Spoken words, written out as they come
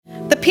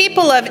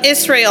people of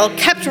Israel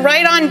kept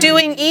right on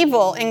doing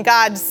evil in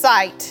God's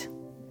sight.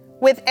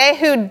 With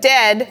Ehud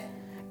dead,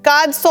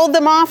 God sold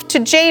them off to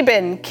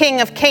Jabin,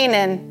 king of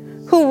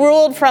Canaan, who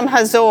ruled from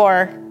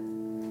Hazor.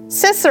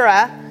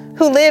 Sisera,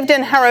 who lived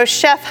in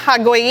Harosheth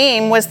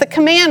Hagoyim, was the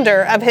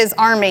commander of his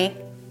army.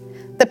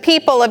 The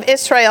people of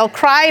Israel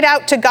cried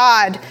out to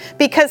God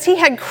because he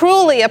had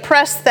cruelly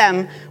oppressed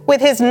them with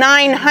his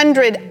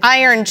 900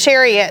 iron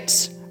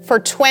chariots for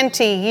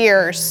 20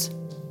 years.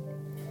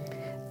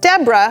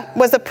 Deborah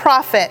was a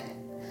prophet,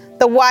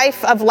 the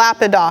wife of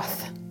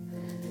Lapidoth.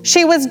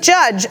 She was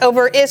judge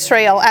over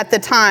Israel at the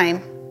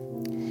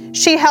time.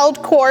 She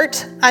held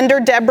court under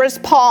Deborah's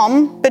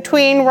palm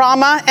between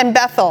Ramah and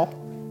Bethel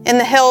in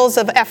the hills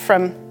of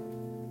Ephraim.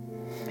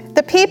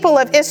 The people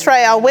of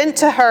Israel went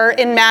to her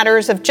in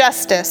matters of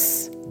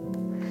justice.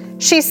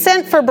 She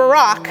sent for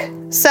Barak,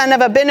 son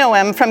of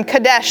Abinoam from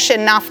Kadesh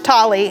in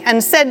Naphtali,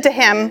 and said to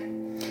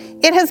him,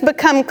 "It has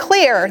become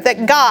clear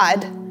that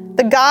God,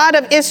 the God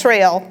of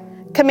Israel,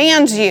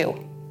 commands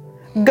you,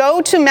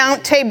 go to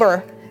Mount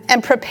Tabor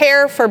and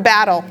prepare for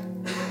battle.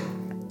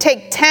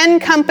 Take 10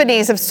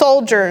 companies of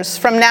soldiers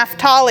from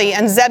Naphtali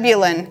and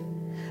Zebulun.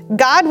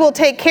 God will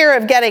take care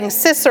of getting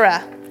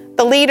Sisera,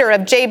 the leader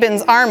of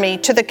Jabin's army,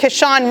 to the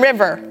Kishon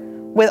River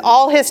with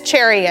all his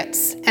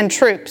chariots and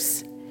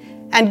troops.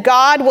 And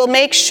God will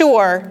make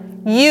sure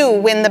you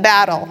win the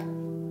battle."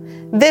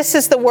 This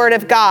is the word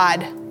of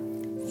God.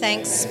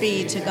 Thanks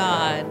be to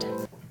God.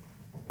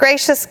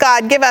 Gracious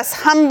God, give us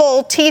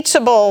humble,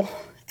 teachable,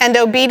 and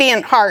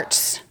obedient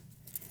hearts,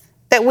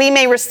 that we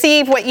may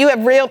receive what you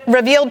have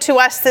revealed to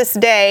us this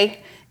day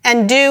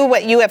and do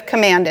what you have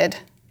commanded.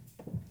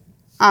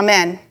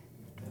 Amen.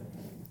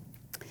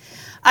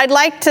 I'd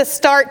like to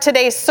start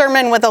today's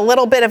sermon with a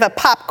little bit of a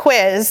pop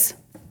quiz.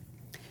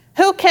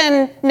 Who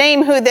can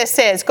name who this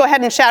is? Go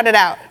ahead and shout it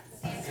out.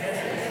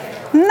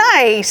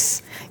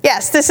 Nice.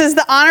 Yes, this is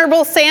the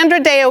Honorable Sandra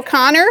Day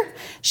O'Connor.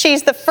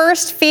 She's the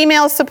first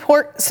female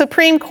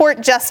Supreme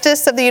Court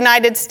Justice of the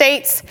United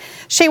States.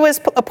 She was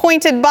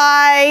appointed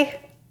by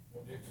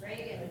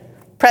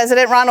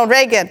President Ronald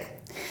Reagan.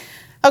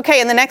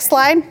 Okay, in the next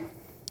slide.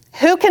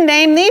 Who can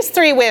name these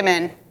three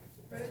women?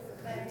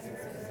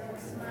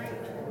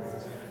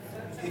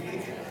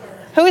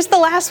 Who's the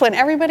last one?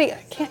 Everybody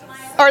can't,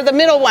 or the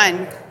middle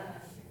one?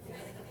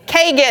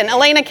 Kagan,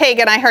 Elena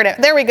Kagan, I heard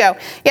it. There we go.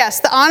 Yes,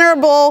 the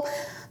Honorable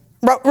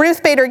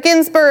Ruth Bader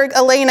Ginsburg,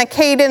 Elena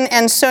Kagan,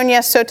 and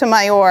Sonia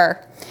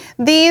Sotomayor.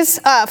 These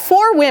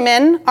 4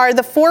 women are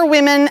the 4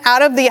 women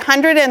out of the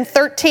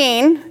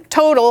 113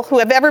 total who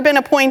have ever been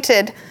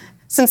appointed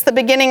since the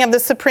beginning of the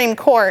Supreme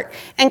Court.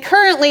 And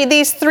currently,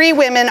 these 3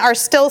 women are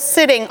still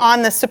sitting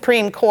on the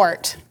Supreme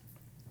Court.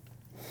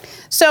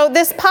 So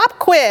this pop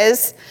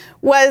quiz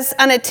was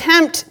an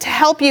attempt to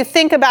help you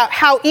think about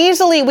how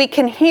easily we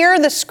can hear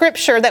the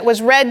scripture that was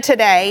read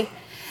today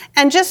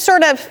and just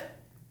sort of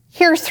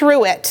hear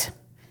through it.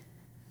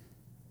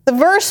 The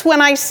verse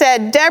when I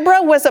said,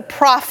 Deborah was a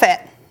prophet,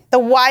 the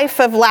wife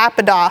of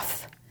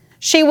Lapidoth.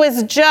 She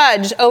was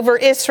judge over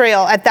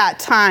Israel at that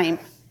time.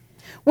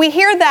 We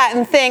hear that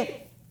and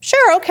think,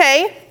 sure,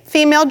 okay,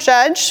 female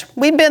judge.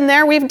 We've been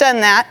there, we've done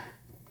that.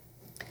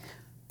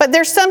 But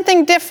there's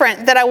something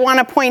different that I want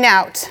to point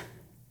out.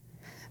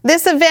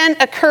 This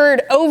event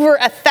occurred over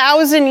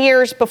 1,000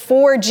 years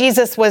before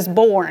Jesus was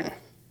born.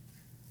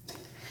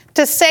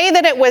 To say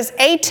that it was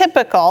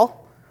atypical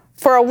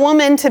for a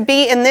woman to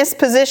be in this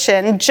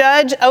position,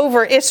 judge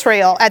over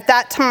Israel at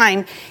that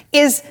time,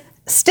 is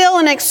still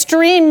an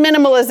extreme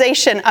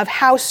minimalization of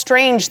how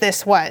strange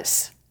this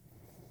was.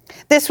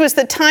 This was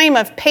the time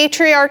of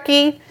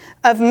patriarchy,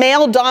 of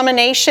male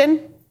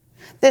domination.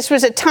 This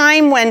was a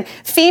time when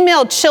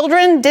female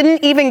children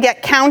didn't even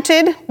get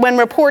counted when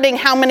reporting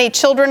how many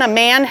children a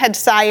man had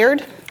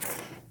sired.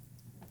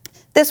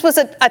 This was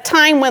a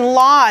time when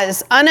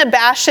laws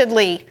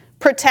unabashedly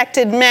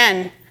protected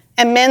men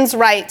and men's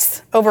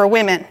rights over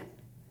women.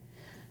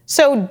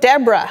 So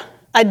Deborah,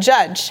 a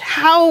judge,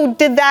 how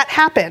did that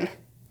happen?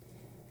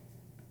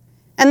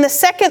 And the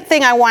second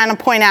thing I want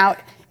to point out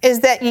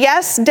is that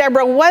yes,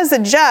 Deborah was a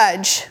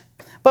judge,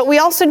 but we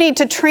also need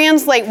to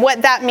translate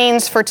what that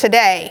means for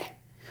today.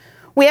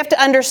 We have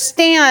to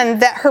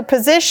understand that her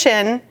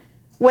position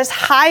was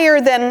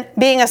higher than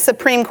being a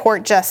Supreme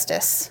Court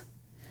justice.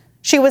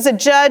 She was a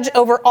judge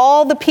over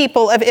all the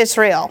people of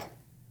Israel,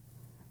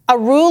 a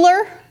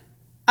ruler,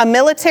 a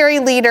military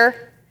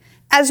leader,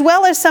 as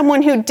well as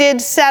someone who did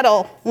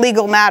settle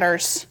legal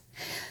matters.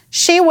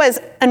 She was,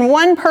 in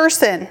one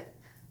person,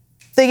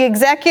 the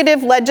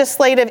executive,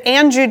 legislative,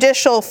 and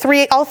judicial,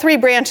 all three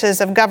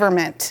branches of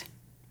government.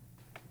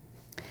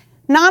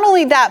 Not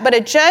only that, but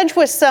a judge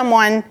was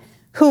someone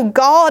who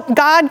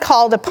God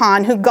called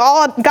upon, who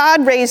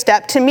God raised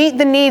up to meet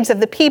the needs of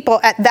the people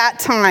at that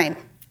time,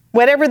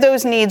 whatever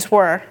those needs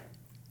were.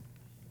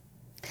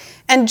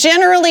 And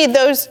generally,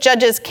 those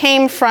judges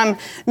came from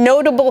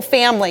notable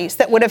families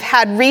that would have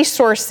had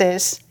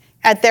resources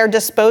at their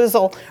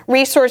disposal,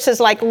 resources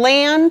like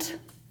land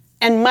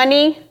and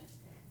money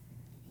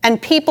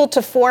and people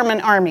to form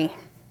an army.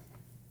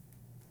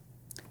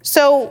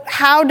 So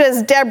how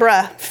does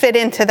Deborah fit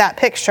into that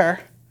picture?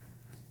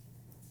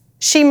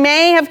 She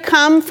may have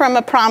come from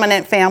a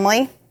prominent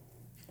family,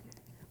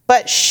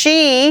 but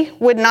she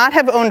would not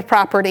have owned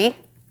property,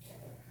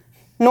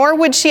 nor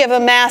would she have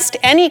amassed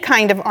any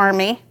kind of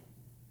army.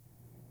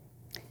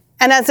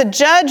 And as a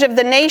judge of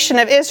the nation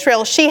of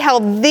Israel, she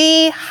held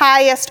the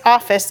highest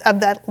office of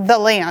the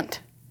land.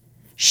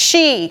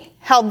 She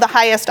held the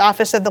highest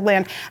office of the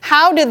land.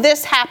 How did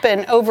this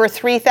happen over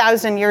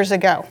 3,000 years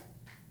ago?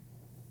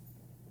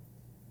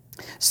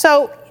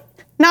 So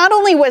not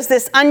only was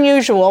this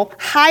unusual,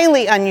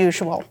 highly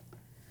unusual,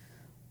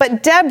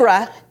 but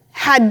Deborah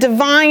had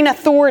divine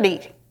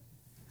authority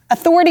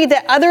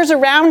that others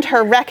around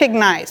her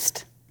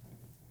recognized.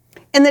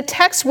 In the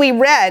text we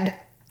read,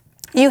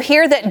 you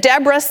hear that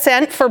Deborah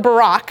sent for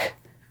Barak,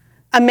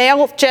 a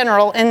male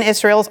general in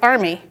Israel's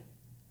army.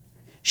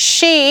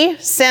 She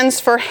sends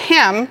for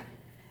him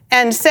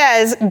and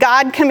says,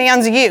 God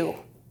commands you.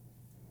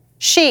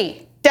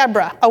 She,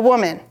 Deborah, a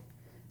woman,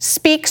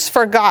 speaks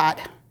for God.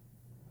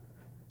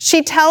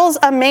 She tells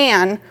a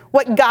man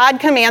what God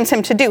commands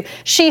him to do.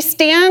 She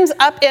stands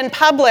up in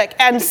public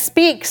and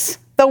speaks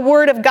the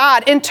word of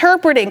God,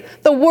 interpreting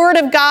the word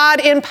of God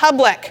in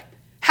public.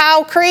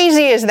 How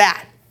crazy is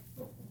that?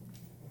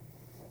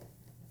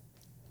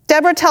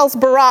 Deborah tells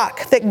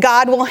Barak that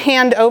God will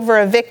hand over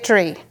a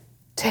victory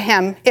to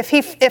him if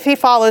he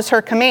follows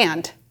her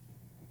command.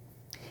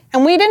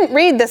 And we didn't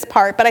read this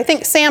part, but I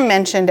think Sam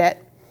mentioned it.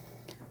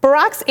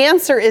 Barak's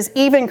answer is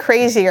even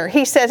crazier.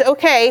 He says,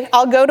 okay,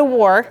 I'll go to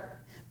war,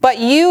 but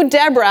you,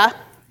 Deborah,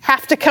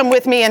 have to come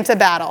with me into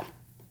battle.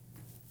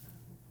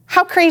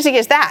 How crazy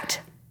is that?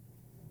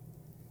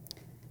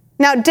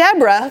 Now,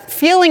 Deborah,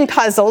 feeling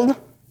puzzled,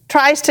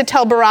 tries to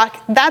tell Barak,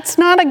 that's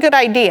not a good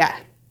idea.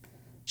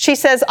 She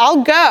says,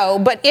 I'll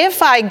go, but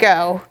if I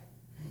go,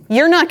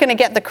 you're not going to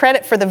get the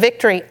credit for the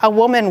victory. A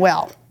woman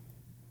will.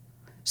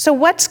 So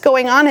what's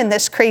going on in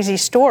this crazy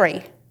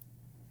story?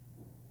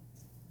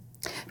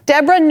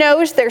 Deborah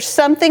knows there's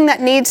something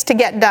that needs to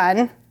get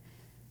done,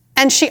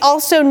 and she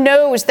also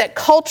knows that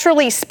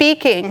culturally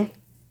speaking,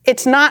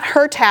 it's not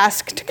her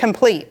task to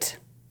complete.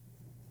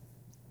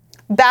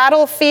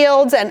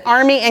 Battlefields and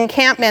army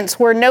encampments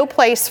were no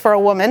place for a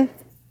woman.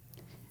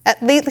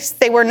 At least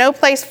they were no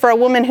place for a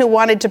woman who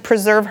wanted to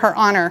preserve her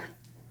honor,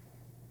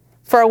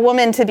 for a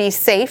woman to be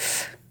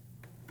safe,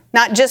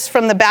 not just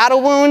from the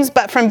battle wounds,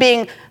 but from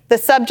being the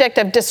subject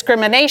of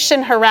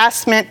discrimination,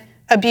 harassment,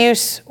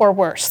 abuse, or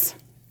worse.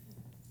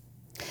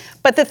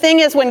 But the thing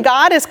is, when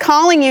God is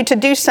calling you to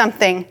do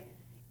something,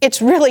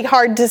 it's really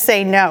hard to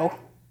say no.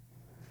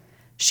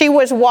 She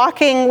was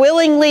walking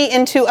willingly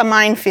into a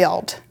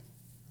minefield.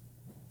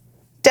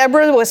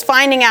 Deborah was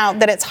finding out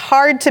that it's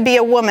hard to be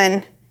a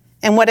woman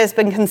in what has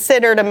been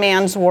considered a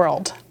man's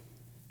world.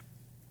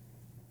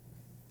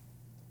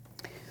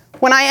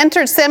 When I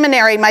entered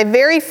seminary, my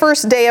very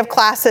first day of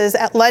classes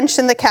at lunch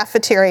in the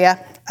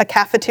cafeteria, a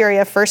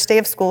cafeteria first day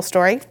of school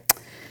story,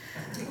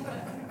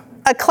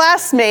 a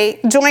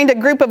classmate joined a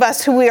group of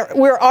us who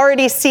were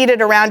already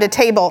seated around a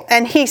table,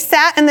 and he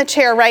sat in the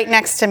chair right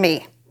next to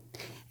me.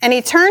 And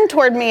he turned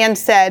toward me and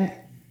said,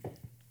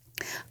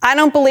 I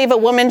don't believe a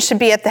woman should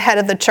be at the head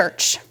of the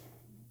church.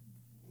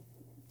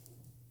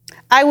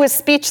 I was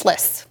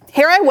speechless.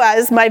 Here I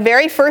was, my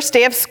very first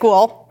day of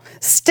school,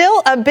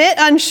 still a bit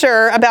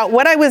unsure about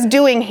what I was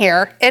doing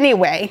here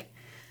anyway,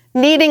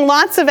 needing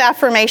lots of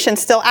affirmation,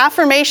 still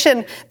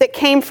affirmation that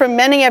came from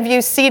many of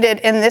you seated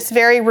in this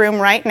very room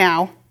right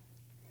now.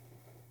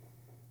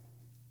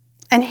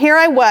 And here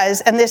I was,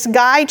 and this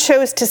guy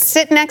chose to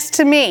sit next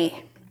to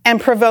me and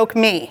provoke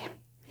me.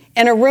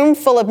 In a room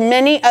full of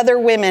many other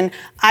women,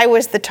 I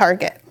was the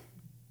target.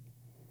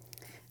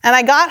 And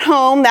I got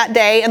home that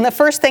day, and the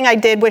first thing I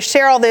did was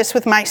share all this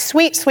with my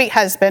sweet, sweet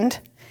husband.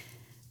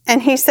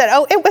 And he said,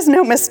 oh, it was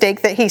no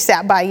mistake that he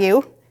sat by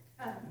you.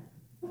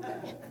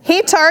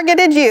 He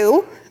targeted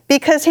you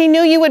because he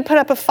knew you would put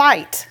up a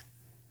fight.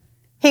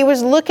 He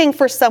was looking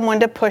for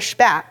someone to push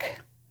back.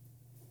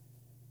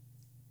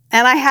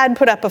 And I had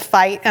put up a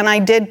fight, and I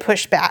did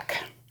push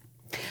back.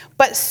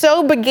 But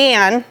so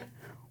began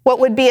what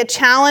would be a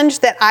challenge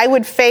that I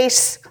would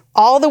face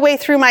all the way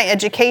through my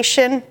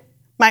education,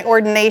 my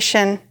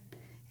ordination,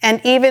 and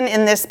even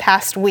in this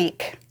past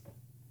week.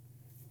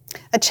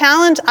 A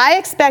challenge I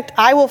expect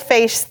I will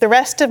face the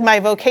rest of my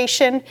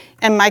vocation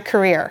and my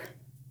career.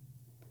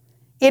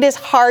 It is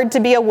hard to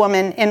be a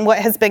woman in what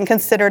has been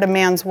considered a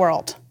man's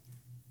world.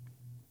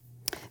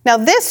 Now,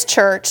 this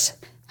church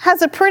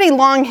has a pretty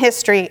long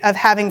history of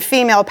having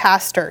female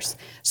pastors,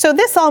 so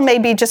this all may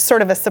be just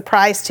sort of a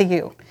surprise to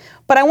you.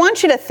 But I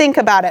want you to think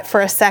about it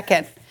for a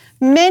second.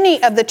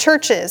 Many of the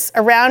churches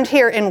around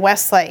here in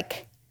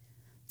Westlake,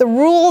 the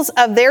rules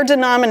of their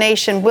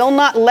denomination will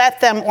not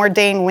let them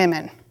ordain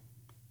women.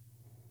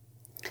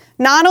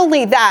 Not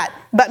only that,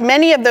 but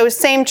many of those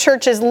same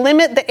churches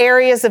limit the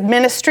areas of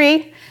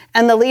ministry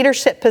and the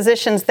leadership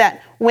positions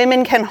that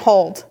women can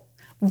hold.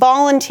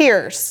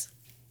 Volunteers.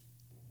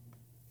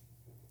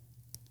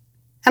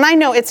 And I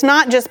know it's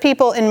not just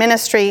people in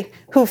ministry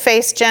who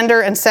face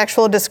gender and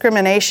sexual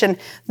discrimination.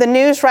 The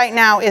news right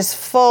now is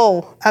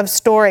full of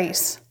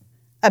stories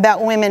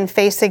about women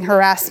facing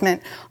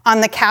harassment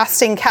on the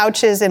casting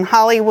couches in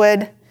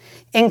Hollywood,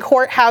 in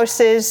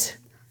courthouses,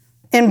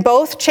 in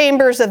both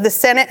chambers of the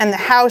Senate and the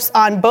House,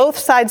 on both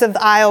sides of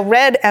the aisle,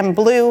 red and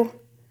blue.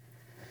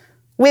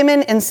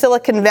 Women in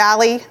Silicon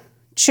Valley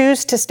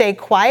choose to stay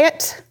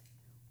quiet,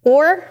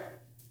 or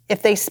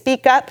if they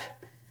speak up,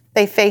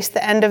 they face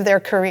the end of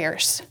their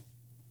careers.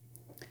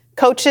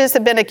 Coaches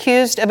have been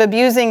accused of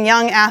abusing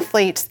young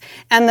athletes,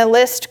 and the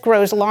list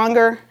grows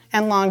longer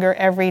and longer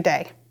every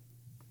day.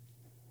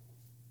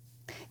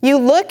 You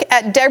look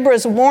at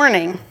Deborah's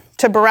warning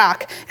to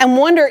Barak and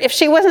wonder if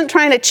she wasn't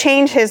trying to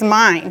change his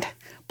mind.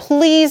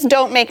 Please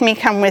don't make me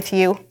come with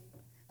you.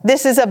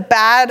 This is a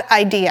bad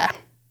idea.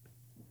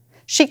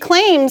 She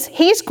claims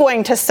he's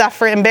going to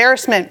suffer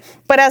embarrassment,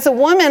 but as a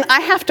woman,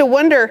 I have to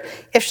wonder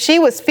if she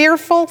was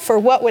fearful for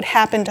what would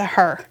happen to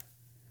her,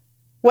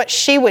 what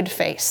she would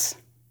face.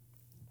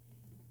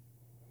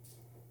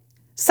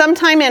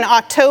 Sometime in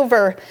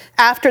October,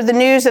 after the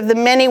news of the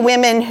many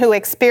women who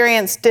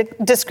experienced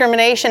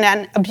discrimination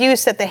and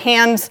abuse at the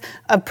hands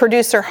of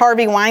producer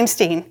Harvey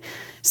Weinstein,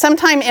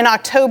 sometime in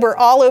October,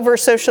 all over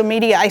social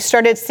media, I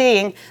started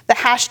seeing the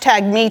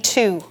hashtag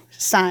 #MeToo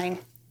sign.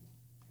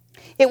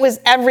 It was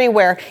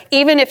everywhere.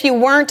 Even if you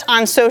weren't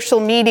on social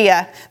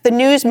media, the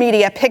news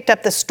media picked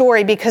up the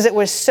story because it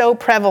was so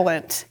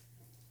prevalent.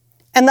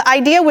 And the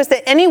idea was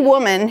that any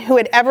woman who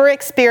had ever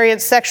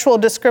experienced sexual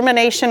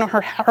discrimination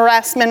or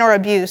harassment or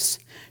abuse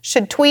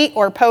should tweet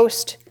or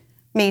post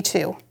 "Me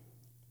Too."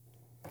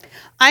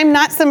 I'm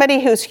not somebody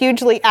who's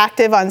hugely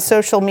active on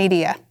social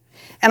media,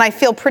 and I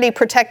feel pretty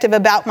protective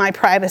about my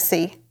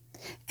privacy.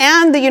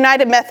 And the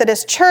United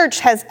Methodist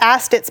Church has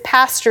asked its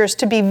pastors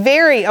to be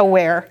very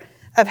aware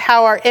of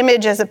how our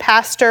image as a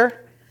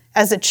pastor,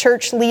 as a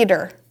church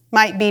leader,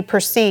 might be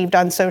perceived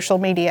on social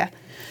media.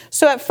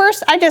 So at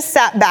first, I just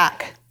sat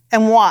back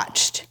and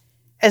watched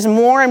as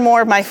more and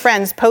more of my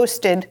friends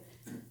posted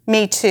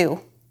 "Me Too."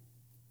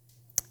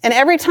 And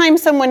every time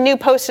someone new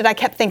posted, I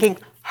kept thinking,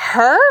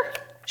 her?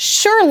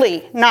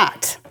 Surely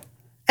not.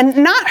 And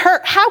not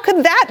her. How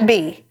could that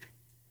be?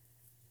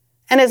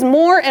 And as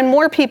more and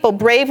more people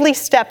bravely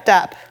stepped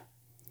up,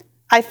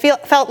 I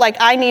felt like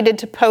I needed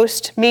to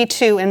post "Me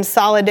Too" in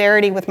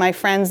solidarity with my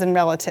friends and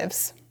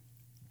relatives.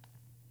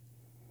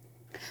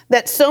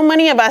 That so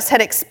many of us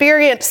had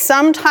experienced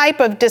some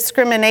type of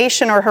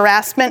discrimination or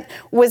harassment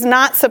was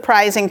not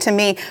surprising to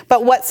me,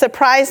 but what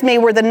surprised me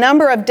were the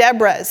number of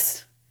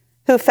Deborahs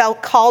who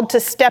felt called to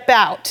step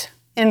out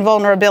in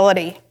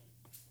vulnerability.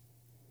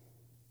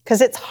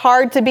 Because it's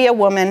hard to be a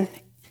woman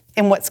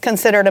in what's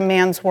considered a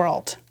man's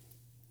world.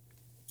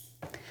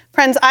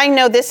 Friends, I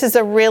know this is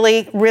a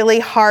really, really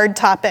hard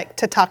topic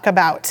to talk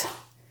about.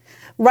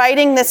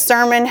 Writing this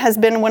sermon has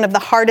been one of the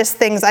hardest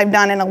things I've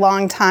done in a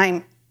long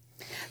time.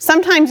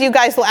 Sometimes you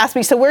guys will ask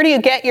me, so where do you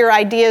get your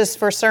ideas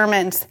for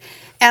sermons?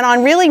 And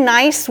on really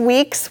nice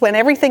weeks when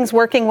everything's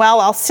working well,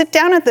 I'll sit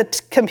down at the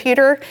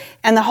computer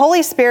and the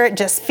Holy Spirit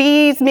just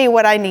feeds me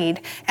what I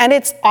need. And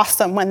it's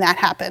awesome when that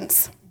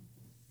happens.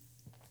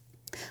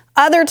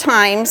 Other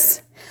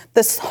times,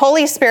 the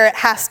Holy Spirit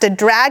has to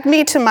drag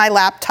me to my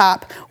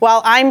laptop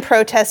while I'm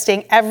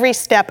protesting every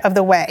step of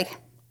the way.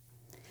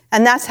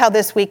 And that's how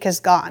this week has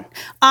gone.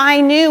 I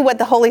knew what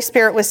the Holy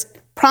Spirit was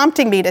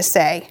prompting me to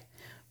say,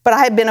 but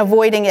I had been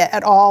avoiding it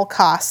at all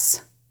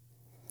costs.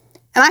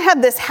 And I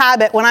have this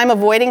habit, when I'm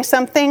avoiding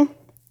something,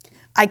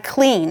 I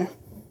clean.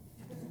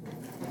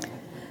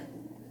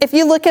 If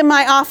you look in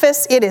my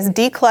office, it is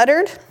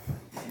decluttered.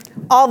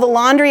 All the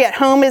laundry at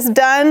home is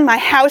done. My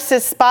house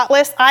is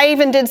spotless. I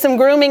even did some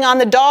grooming on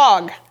the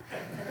dog.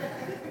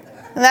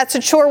 And that's a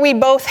chore we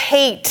both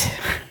hate.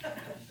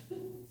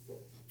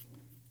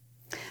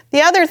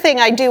 The other thing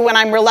I do when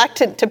I'm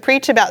reluctant to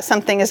preach about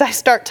something is I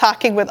start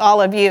talking with all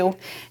of you.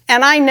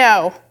 And I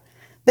know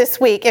this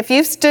week, if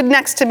you've stood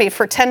next to me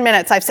for 10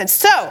 minutes, I've said,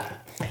 so,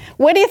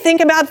 what do you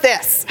think about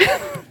this?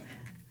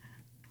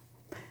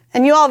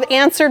 And you all have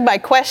answered my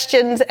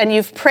questions and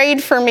you've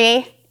prayed for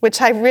me,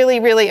 which I really,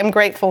 really am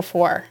grateful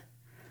for.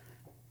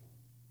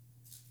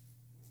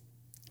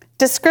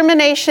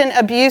 Discrimination,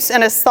 abuse,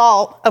 and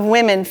assault of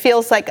women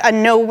feels like a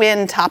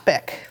no-win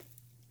topic.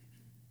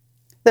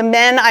 The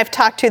men I've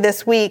talked to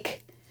this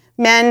week,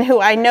 men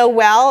who I know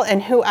well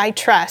and who I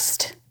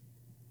trust,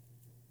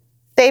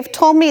 they've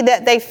told me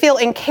that they feel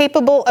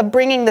incapable of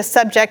bringing the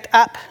subject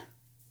up.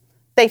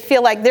 They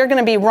feel like they're going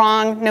to be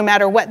wrong no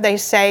matter what they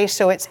say,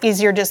 so it's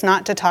easier just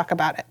not to talk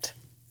about it.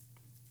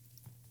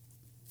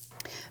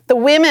 The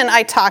women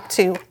I talk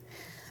to,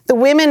 the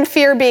women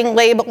fear being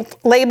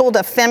labeled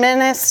a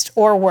feminist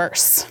or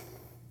worse.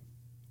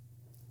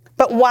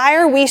 But why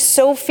are we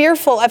so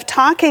fearful of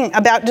talking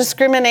about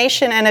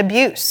discrimination and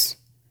abuse?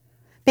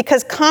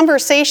 Because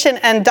conversation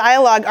and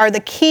dialogue are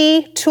the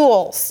key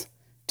tools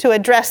to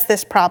address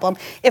this problem.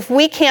 If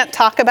we can't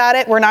talk about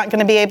it, we're not going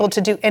to be able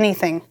to do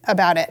anything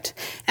about it.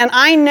 And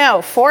I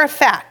know for a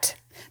fact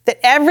that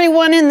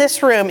everyone in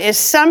this room is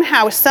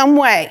somehow, some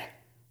way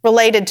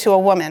related to a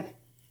woman.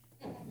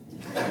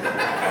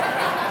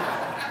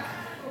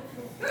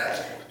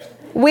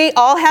 We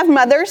all have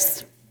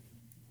mothers.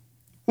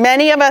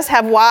 Many of us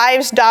have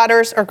wives,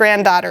 daughters, or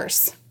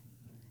granddaughters.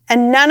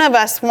 And none of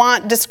us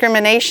want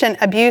discrimination,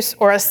 abuse,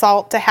 or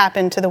assault to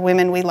happen to the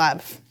women we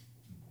love.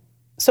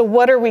 So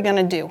what are we going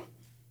to do?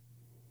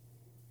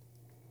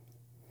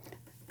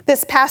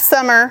 This past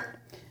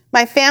summer,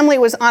 my family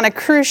was on a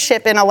cruise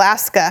ship in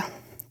Alaska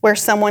where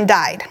someone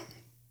died.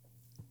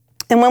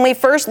 And when we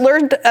first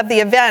learned of the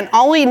event,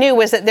 all we knew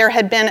was that there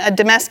had been a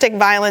domestic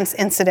violence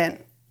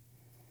incident.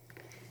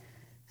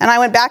 And I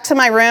went back to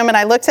my room and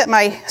I looked at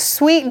my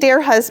sweet,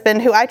 dear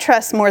husband, who I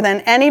trust more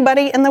than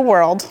anybody in the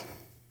world,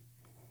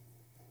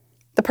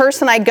 the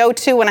person I go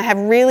to when I have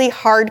really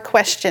hard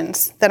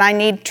questions that I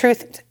need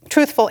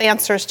truthful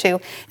answers to.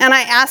 And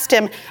I asked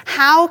him,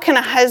 how can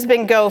a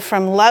husband go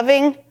from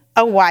loving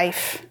a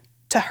wife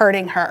to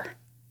hurting her?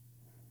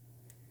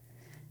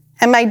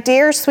 And my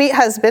dear, sweet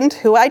husband,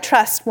 who I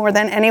trust more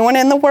than anyone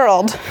in the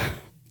world,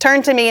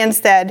 turned to me and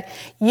said,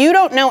 you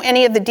don't know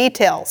any of the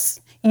details.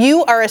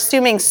 You are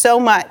assuming so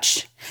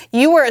much.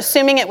 You were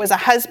assuming it was a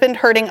husband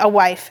hurting a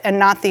wife and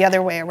not the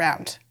other way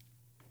around.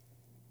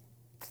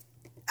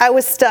 I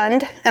was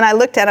stunned, and I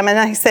looked at him and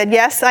I said,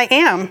 yes, I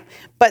am,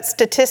 but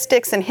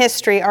statistics and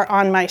history are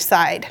on my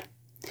side.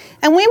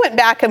 And we went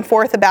back and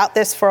forth about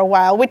this for a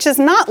while, which is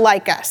not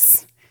like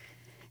us.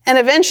 And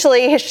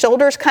eventually his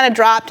shoulders kind of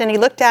dropped and he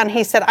looked down and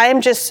he said, I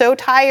am just so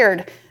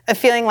tired of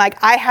feeling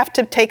like I have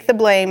to take the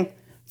blame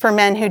for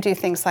men who do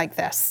things like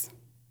this.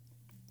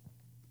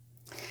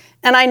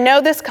 And I know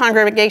this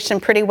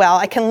congregation pretty well.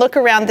 I can look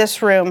around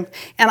this room,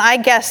 and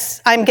I'm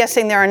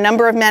guessing there are a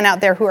number of men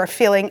out there who are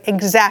feeling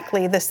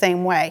exactly the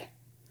same way.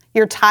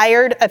 You're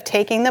tired of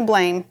taking the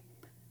blame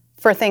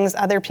for things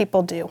other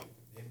people do.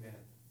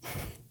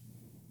 Amen.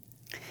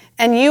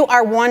 And you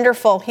are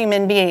wonderful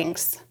human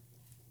beings.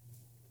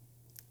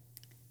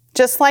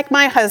 Just like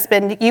my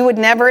husband, you would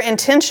never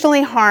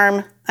intentionally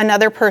harm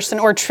another person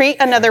or treat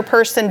another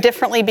person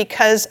differently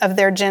because of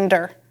their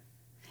gender.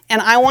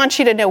 And I want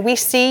you to know we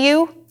see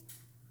you.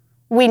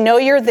 We know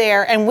you're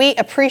there, and we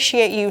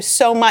appreciate you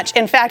so much.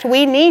 In fact,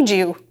 we need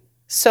you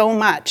so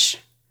much.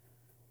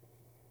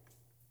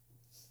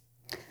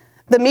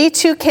 The Me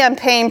Too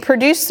campaign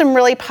produced some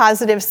really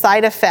positive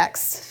side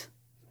effects.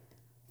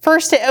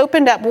 First, it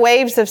opened up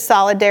waves of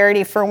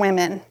solidarity for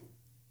women,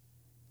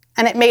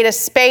 and it made a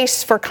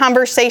space for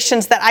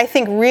conversations that I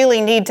think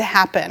really need to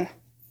happen.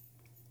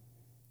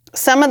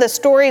 Some of the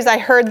stories I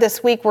heard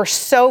this week were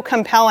so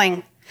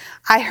compelling.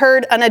 I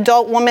heard an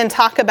adult woman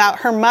talk about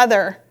her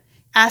mother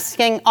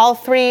asking all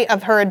 3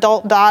 of her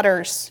adult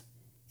daughters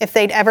if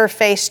they'd ever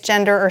faced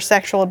gender or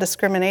sexual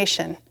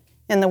discrimination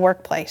in the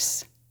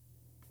workplace.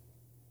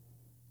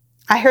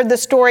 I heard the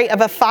story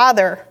of a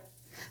father,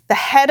 the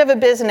head of a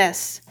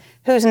business,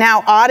 who's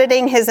now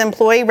auditing his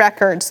employee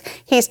records.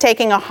 He's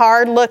taking a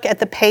hard look at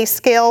the pay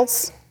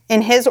scales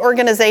in his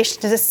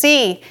organization to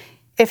see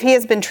if he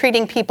has been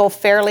treating people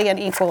fairly and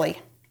equally.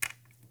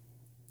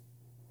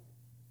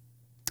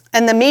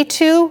 And the Me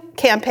Too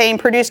campaign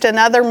produced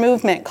another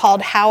movement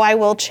called How I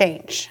Will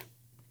Change.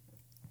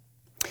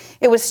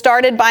 It was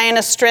started by an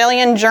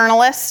Australian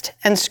journalist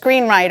and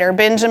screenwriter,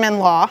 Benjamin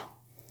Law.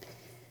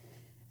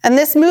 And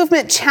this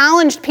movement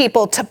challenged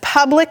people to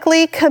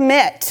publicly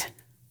commit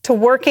to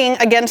working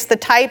against the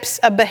types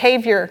of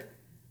behavior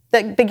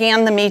that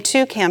began the Me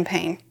Too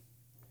campaign.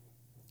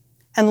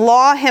 And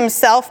Law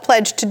himself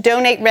pledged to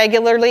donate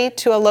regularly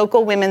to a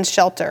local women's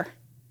shelter.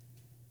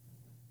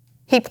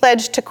 He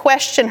pledged to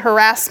question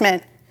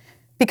harassment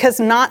because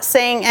not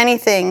saying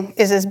anything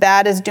is as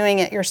bad as doing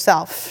it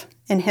yourself,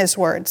 in his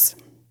words.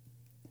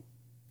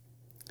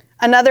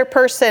 Another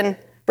person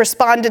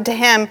responded to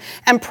him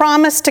and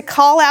promised to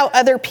call out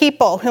other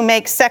people who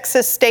make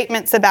sexist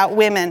statements about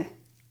women,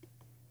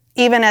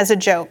 even as a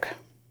joke.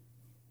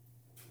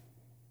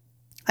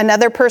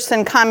 Another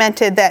person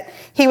commented that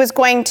he was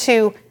going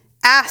to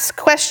ask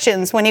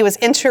questions when he was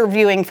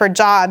interviewing for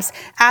jobs.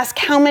 Ask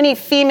how many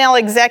female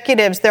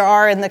executives there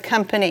are in the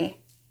company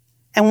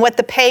and what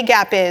the pay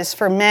gap is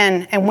for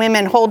men and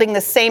women holding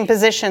the same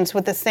positions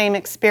with the same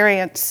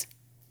experience.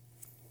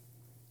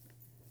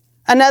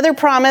 Another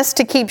promised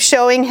to keep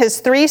showing his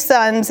 3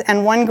 sons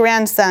and 1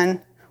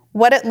 grandson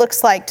what it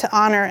looks like to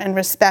honor and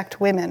respect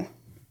women.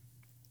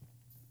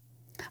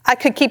 I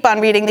could keep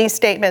on reading these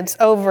statements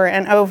over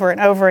and over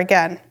and over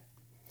again.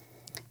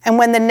 And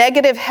when the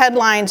negative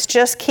headlines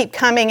just keep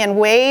coming in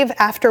wave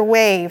after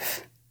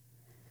wave,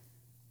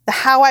 the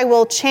How I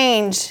Will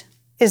Change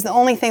is the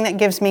only thing that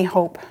gives me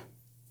hope.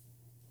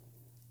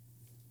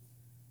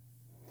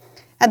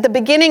 At the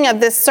beginning of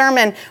this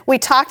sermon, we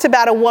talked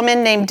about a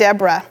woman named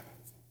Deborah,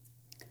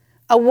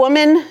 a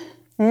woman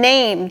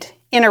named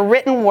in a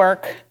written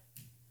work,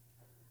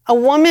 a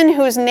woman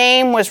whose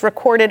name was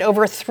recorded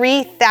over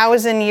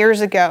 3,000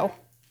 years ago,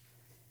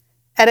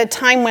 at a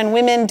time when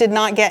women did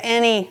not get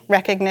any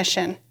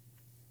recognition.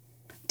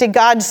 Did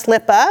God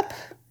slip up?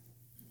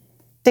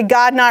 Did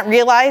God not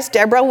realize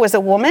Deborah was a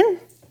woman?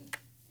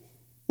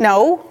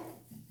 No.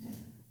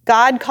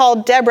 God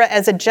called Deborah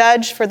as a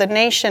judge for the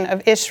nation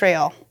of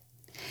Israel.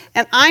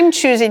 And I'm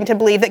choosing to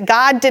believe that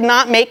God did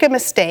not make a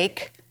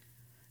mistake.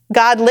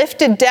 God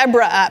lifted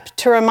Deborah up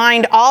to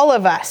remind all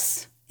of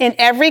us in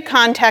every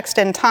context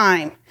and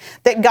time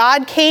that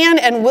God can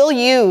and will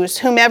use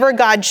whomever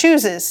God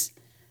chooses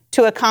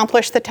to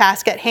accomplish the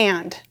task at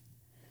hand.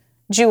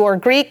 Jew or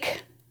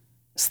Greek,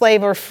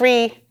 slave or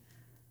free,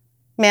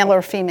 male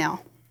or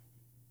female.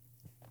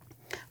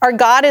 Our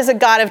God is a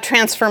God of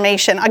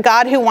transformation, a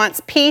God who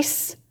wants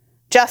peace,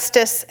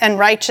 justice, and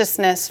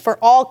righteousness for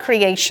all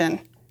creation.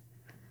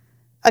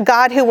 A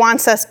God who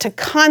wants us to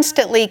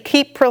constantly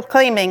keep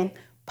proclaiming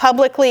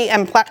publicly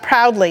and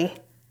proudly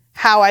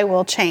how I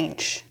will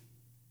change.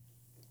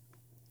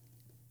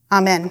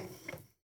 Amen.